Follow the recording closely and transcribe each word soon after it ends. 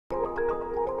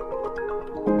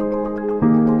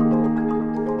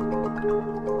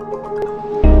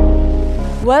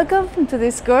Welcome to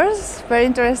this course, very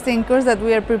interesting course that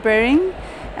we are preparing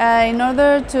in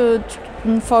order to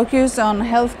focus on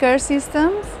healthcare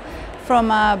systems from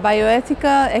a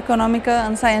bioethical, economical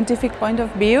and scientific point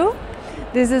of view.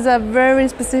 This is a very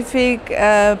specific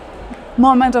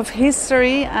moment of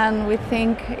history, and we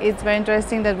think it's very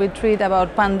interesting that we treat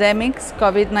about pandemics,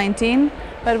 COVID-19,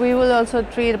 but we will also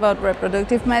treat about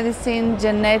reproductive medicine,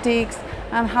 genetics,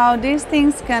 and how these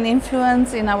things can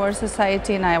influence in our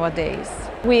society nowadays.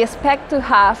 We expect to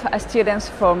have students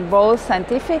from both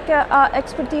scientific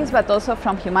expertise but also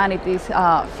from humanities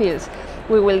fields.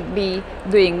 We will be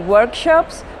doing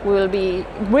workshops, we will be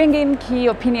bringing key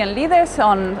opinion leaders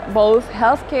on both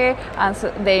healthcare and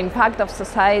the impact of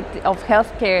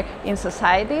healthcare in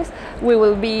societies. We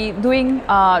will be doing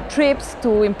trips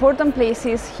to important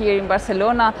places here in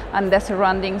Barcelona and the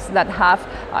surroundings that have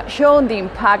shown the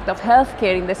impact of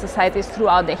healthcare in the societies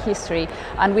throughout the history,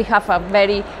 and we have a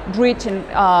very rich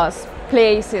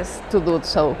places to do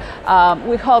so.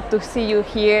 We hope to see you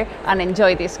here and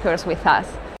enjoy this course with us.